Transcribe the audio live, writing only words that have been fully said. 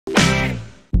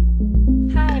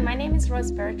name is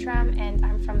Rose Bertram and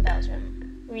I'm from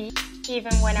Belgium.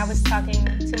 Even when I was talking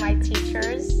to my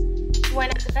teachers,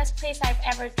 the best place I've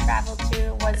ever traveled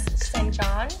to was St.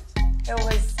 John. It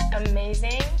was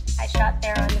amazing. I shot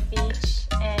there on the beach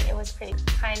and it was pretty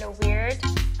kind of weird.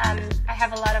 I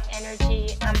have a lot of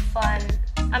energy, I'm fun.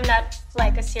 I'm not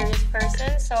like a serious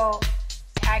person, so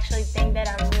I actually think that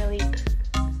I'm really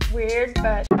weird,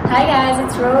 but... Hi guys,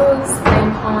 it's Rose.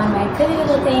 I'm on my Pretty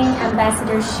Little Thing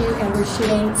ambassador shoot and we're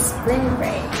shooting Spring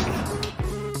Break.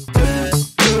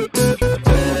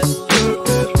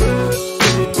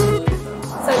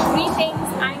 So 3 things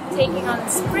I'm taking on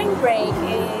Spring Break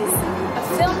is a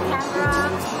film camera,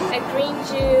 a green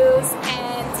juice,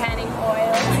 and tanning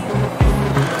oil.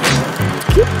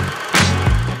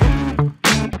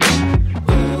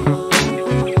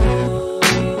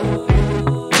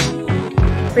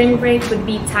 Spring break would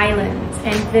be Thailand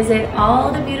and visit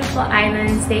all the beautiful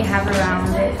islands they have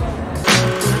around it.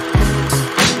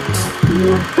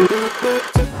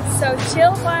 So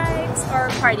chill vibes or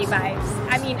party vibes?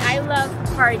 I mean, I love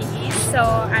parties, so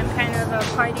I'm kind of a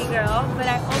party girl, but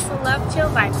I also love chill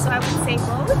vibes, so I would say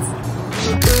both.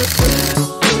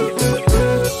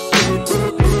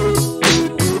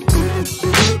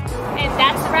 And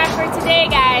that's the wrap for today,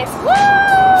 guys. Woo!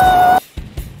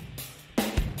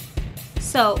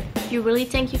 So, you really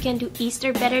think you can do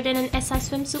Easter better than an SI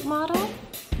swimsuit model?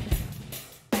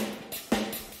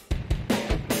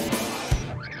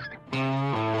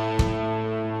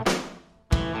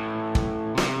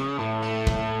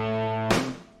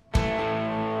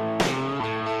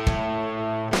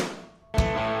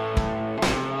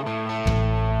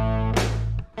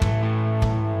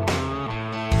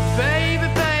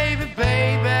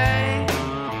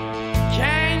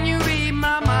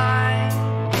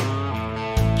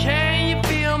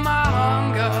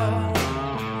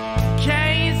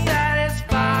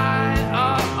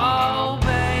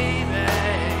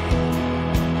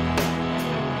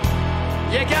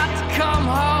 You got to come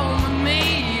home with me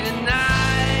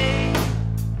tonight.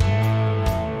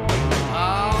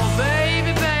 Oh,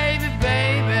 baby, baby,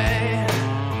 baby.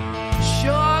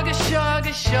 Sugar,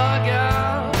 sugar,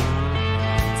 sugar.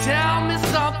 Tell me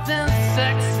something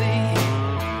sexy.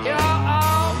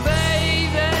 Oh,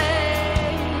 baby.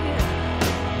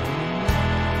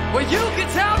 Well, you can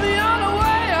tell me on the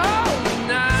way home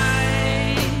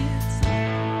tonight.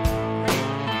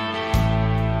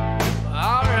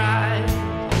 All right.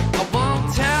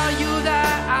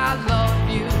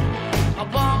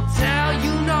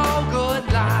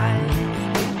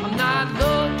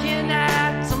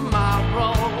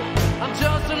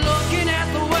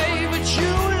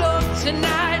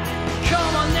 Tonight,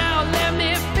 come on now, let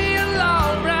me feel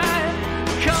alright.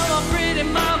 Come on, pretty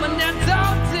mama, now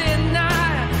don't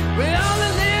deny. We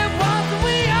only live once and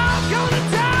we all gonna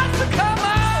die, so come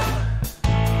on.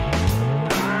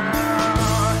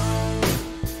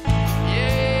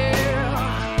 Yeah.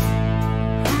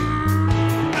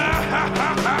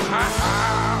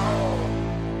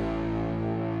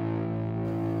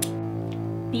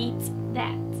 Beat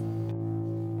that.